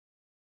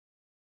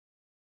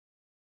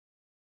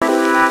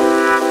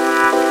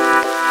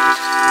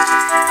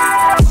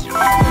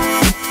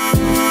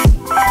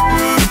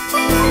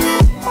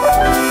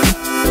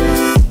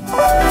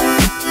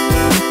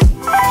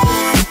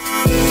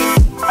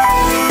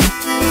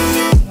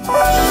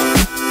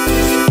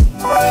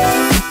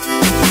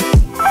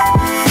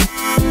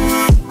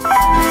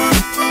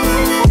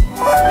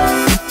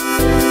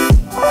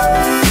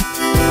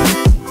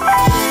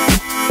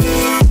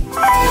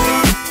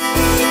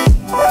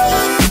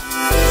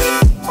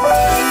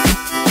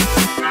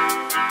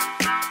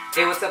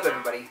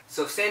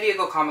San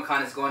Diego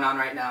Comic-Con is going on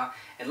right now,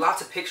 and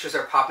lots of pictures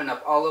are popping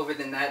up all over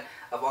the net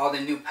of all the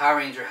new Power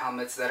Ranger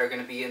helmets that are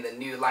going to be in the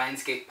new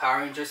Lionsgate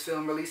Power Rangers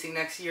film releasing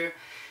next year.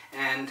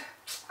 And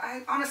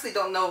I honestly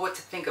don't know what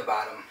to think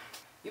about them.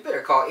 You better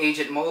call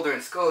Agent Mulder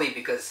and Scully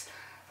because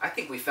I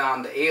think we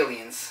found the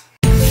aliens.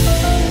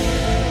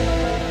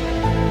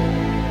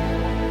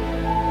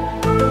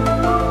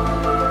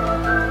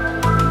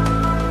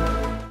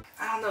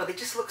 They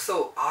just look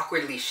so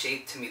awkwardly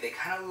shaped to me. They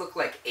kind of look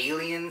like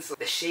aliens.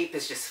 The shape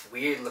is just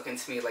weird looking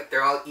to me. Like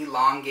they're all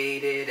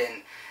elongated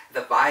and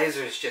the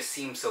visors just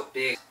seem so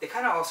big. They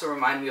kind of also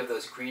remind me of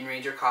those Green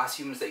Ranger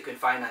costumes that you can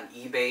find on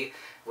eBay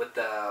with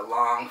the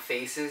long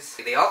faces.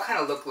 They all kind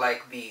of look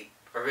like the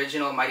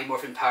original Mighty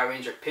Morphin Power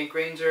Ranger Pink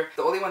Ranger.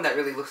 The only one that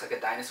really looks like a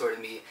dinosaur to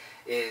me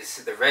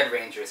is the Red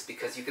Rangers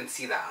because you can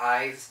see the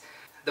eyes.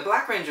 The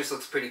Black Rangers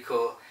looks pretty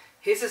cool.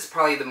 His is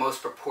probably the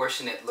most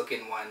proportionate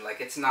looking one. Like,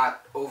 it's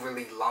not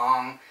overly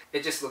long.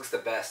 It just looks the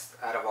best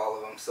out of all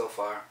of them so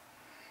far.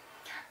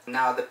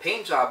 Now, the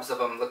paint jobs of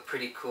them look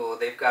pretty cool.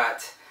 They've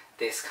got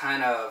this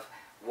kind of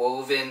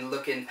woven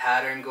looking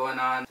pattern going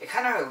on. It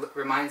kind of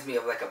reminds me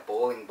of like a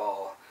bowling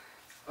ball.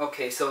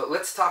 Okay, so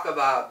let's talk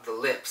about the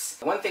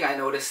lips. One thing I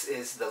noticed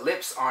is the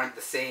lips aren't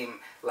the same,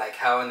 like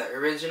how in the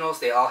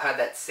originals they all had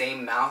that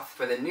same mouth.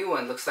 For the new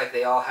one, looks like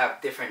they all have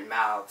different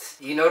mouths.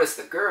 You notice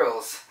the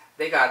girls,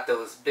 they got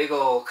those big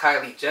old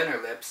Kylie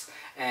Jenner lips,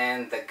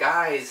 and the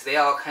guys, they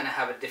all kind of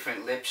have a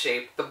different lip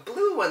shape. The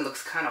blue one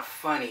looks kind of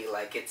funny,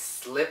 like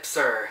its lips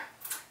are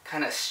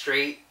kind of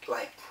straight,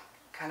 like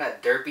kind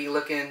of derpy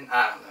looking.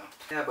 I don't know.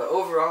 Yeah, but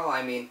overall,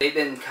 I mean, they've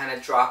been kind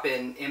of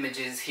dropping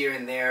images here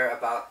and there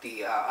about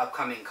the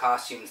upcoming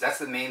costumes. That's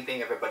the main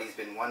thing everybody's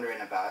been wondering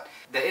about.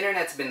 The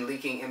internet's been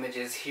leaking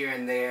images here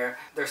and there.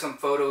 There's some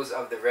photos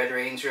of the Red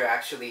Ranger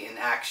actually in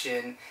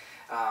action.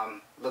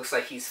 Looks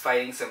like he's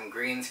fighting some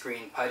green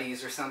screen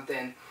putties or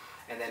something.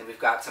 And then we've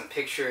got some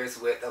pictures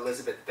with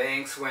Elizabeth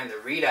Banks wearing the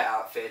Rita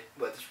outfit,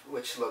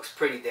 which looks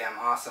pretty damn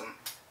awesome.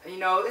 You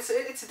know,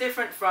 it's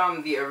different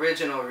from the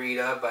original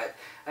Rita, but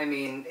I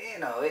mean, you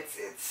know,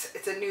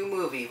 it's a new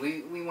movie.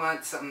 We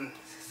want something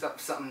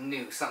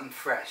new, something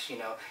fresh, you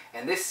know.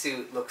 And this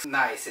suit looks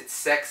nice. It's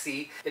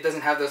sexy. It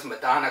doesn't have those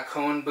Madonna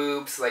cone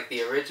boobs like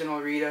the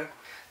original Rita.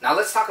 Now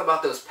let's talk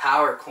about those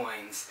power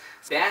coins.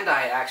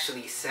 Bandai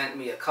actually sent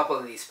me a couple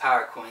of these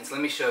power coins.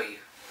 Let me show you.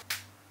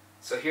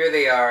 So here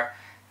they are.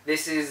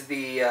 This is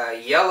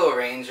the Yellow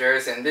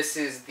Rangers and this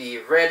is the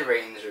Red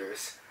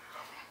Rangers.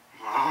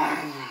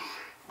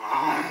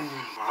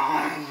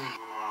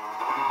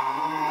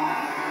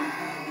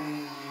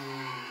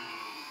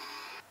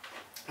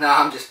 No,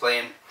 I'm just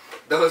playing.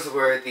 Those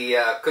were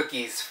the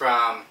cookies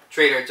from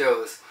Trader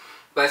Joe's.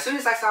 But as soon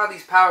as I saw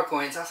these power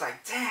coins, I was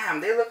like, damn,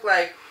 they look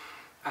like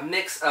a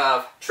mix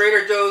of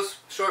Trader Joe's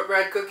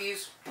shortbread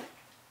cookies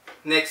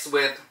mixed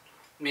with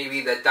maybe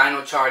the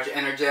Dino Charge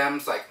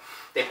Energems. Like,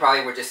 they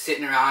probably were just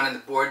sitting around in the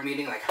board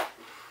meeting like,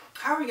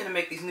 how are we going to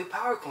make these new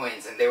power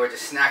coins? And they were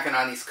just snacking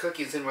on these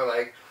cookies and were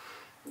like,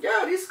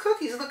 yo, these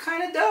cookies look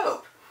kind of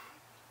dope.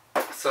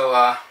 So,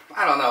 I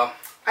don't know.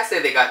 I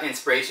say they got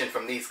inspiration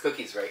from these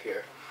cookies right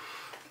here.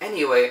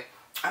 Anyway,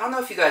 I don't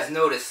know if you guys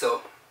noticed,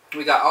 so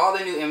we got all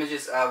the new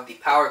images of the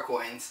power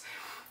coins.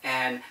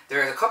 And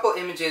there's a couple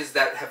images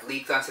that have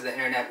leaked onto the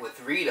internet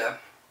with Rita.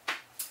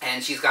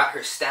 And she's got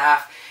her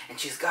staff, and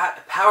she's got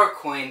a power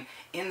coin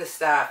in the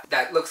staff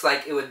that looks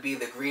like it would be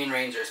the Green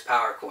Ranger's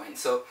power coin.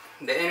 So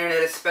the internet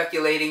is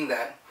speculating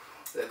that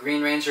the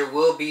Green Ranger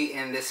will be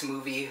in this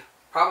movie.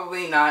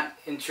 Probably not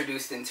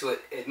introduced into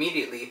it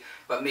immediately,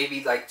 but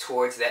maybe like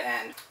towards the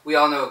end. We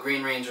all know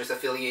Green Ranger's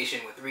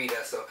affiliation with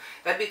Rita, so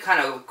that'd be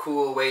kind of a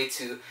cool way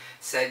to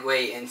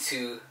segue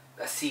into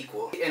a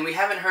sequel. And we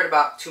haven't heard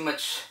about too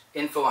much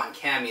info on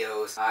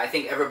cameos. I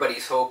think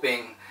everybody's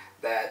hoping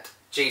that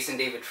Jason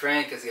David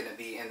Frank is going to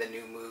be in the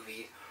new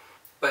movie.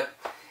 But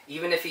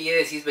even if he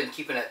is, he's been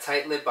keeping a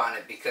tight lip on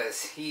it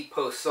because he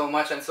posts so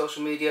much on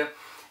social media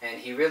and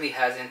he really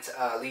hasn't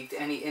leaked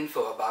any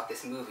info about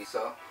this movie.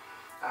 So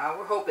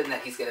we're hoping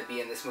that he's going to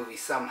be in this movie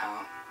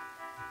somehow.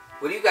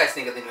 What do you guys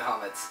think of the new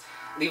helmets?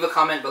 Leave a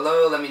comment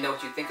below. Let me know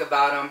what you think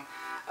about them.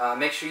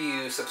 Make sure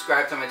you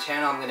subscribe to my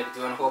channel. I'm going to be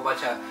doing a whole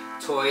bunch of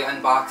toy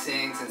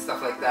unboxings and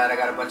stuff like that. I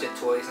got a bunch of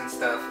toys and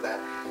stuff that,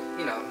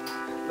 you know,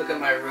 look at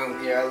my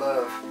room here. I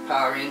love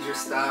Power Ranger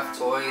stuff,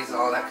 toys,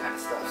 all that kind of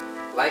stuff.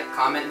 Like,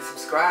 comment, and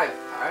subscribe.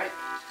 Alright?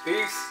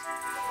 Peace!